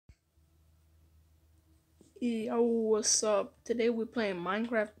Yo, what's up? Today we're playing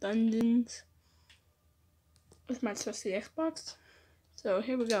Minecraft Dungeons with my trusty Xbox. So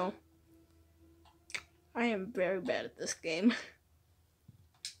here we go. I am very bad at this game.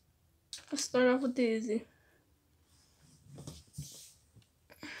 Let's start off with the easy.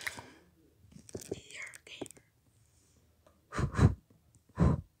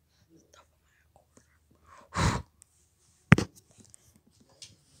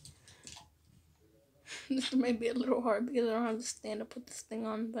 This may be a little hard because I don't have to stand up put this thing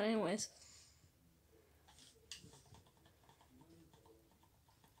on, but anyways.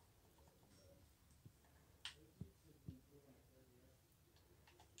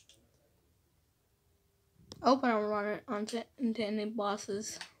 I hope I don't run it into any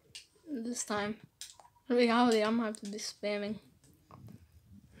bosses this time. In reality, I'm gonna have to be spamming.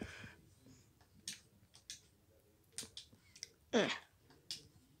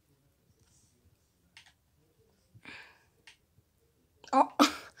 Oh,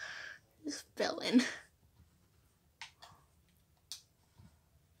 just fell in.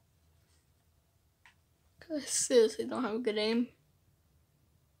 Cause I seriously don't have a good aim.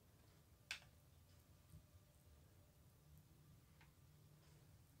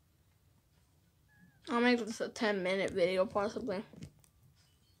 I'll make this a 10-minute video possibly.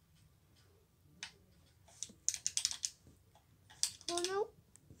 Oh no.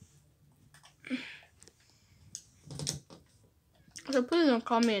 So please don't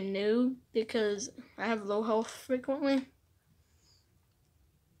call me a noob because I have low health frequently.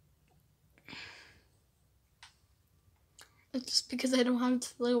 It's just because I don't have the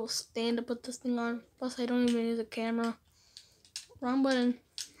little stand to put this thing on. Plus I don't even use a camera. Wrong button.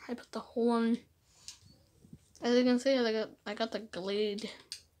 I put the hole on. As you can see, I got the Glade.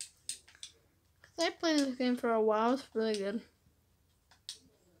 Cause I played this game for a while. It's really good.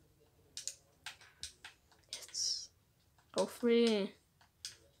 Yes. Go free.